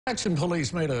Jackson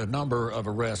police made a number of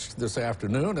arrests this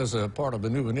afternoon as a part of a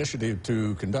new initiative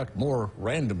to conduct more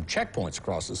random checkpoints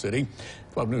across the city.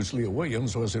 12 News' Leah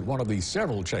Williams was at one of the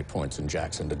several checkpoints in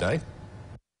Jackson today.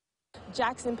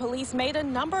 Jackson police made a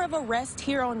number of arrests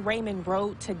here on Raymond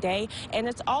Road today, and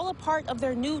it's all a part of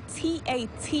their new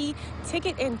TAT,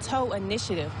 Ticket and Tow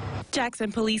initiative.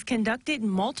 Jackson police conducted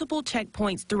multiple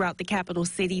checkpoints throughout the capital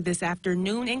city this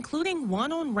afternoon, including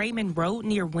one on Raymond Road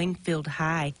near Wingfield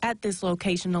High. At this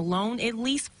location alone, at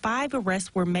least 5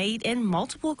 arrests were made and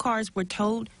multiple cars were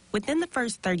towed within the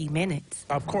first 30 minutes.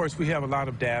 Of course, we have a lot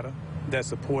of data that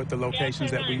support the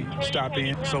locations that we stop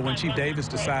in. So when Chief Davis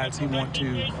decides he wants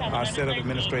to set up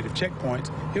administrative checkpoints,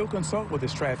 he'll consult with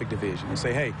his traffic division and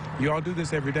say, hey, you all do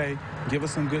this every day. Give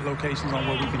us some good locations on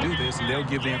where we can do this, and they'll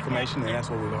give the information, and that's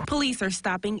what we'll do. Police are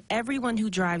stopping everyone who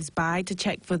drives by to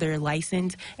check for their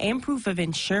license and proof of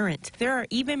insurance. There are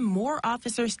even more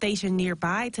officers stationed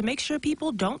nearby to make sure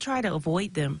people don't try to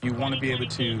avoid them. You want to be able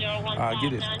to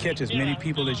catch as many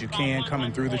people as you can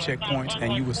coming through the checkpoints,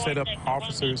 and you will set up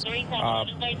officers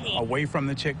away from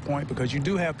the checkpoint because you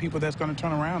do have people that's going to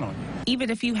turn around on you.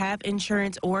 Even if you have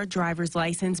insurance or a driver's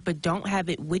license but don't have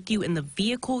it with you in the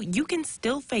vehicle, you can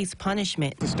still face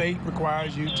punishment. The state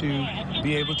requires you to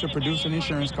be able to produce an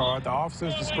insurance card. The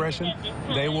officer's discretion,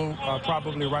 they will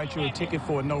probably write you a ticket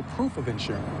for no proof of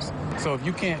insurance. So if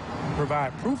you can't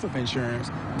provide proof of insurance,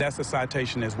 that's a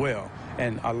citation as well.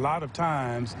 And a lot of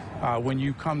times when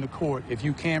you come to court, if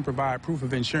you can provide proof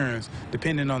of insurance,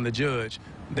 depending on the judge,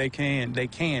 they can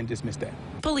dismiss that.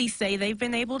 Police say they've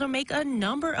been able to make a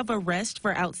number of arrests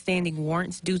for outstanding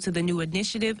warrants due to the new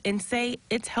initiative and say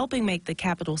it's helping make the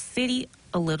capital city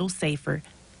a little safer.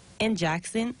 In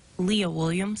Jackson, Leah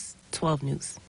Williams, 12 News.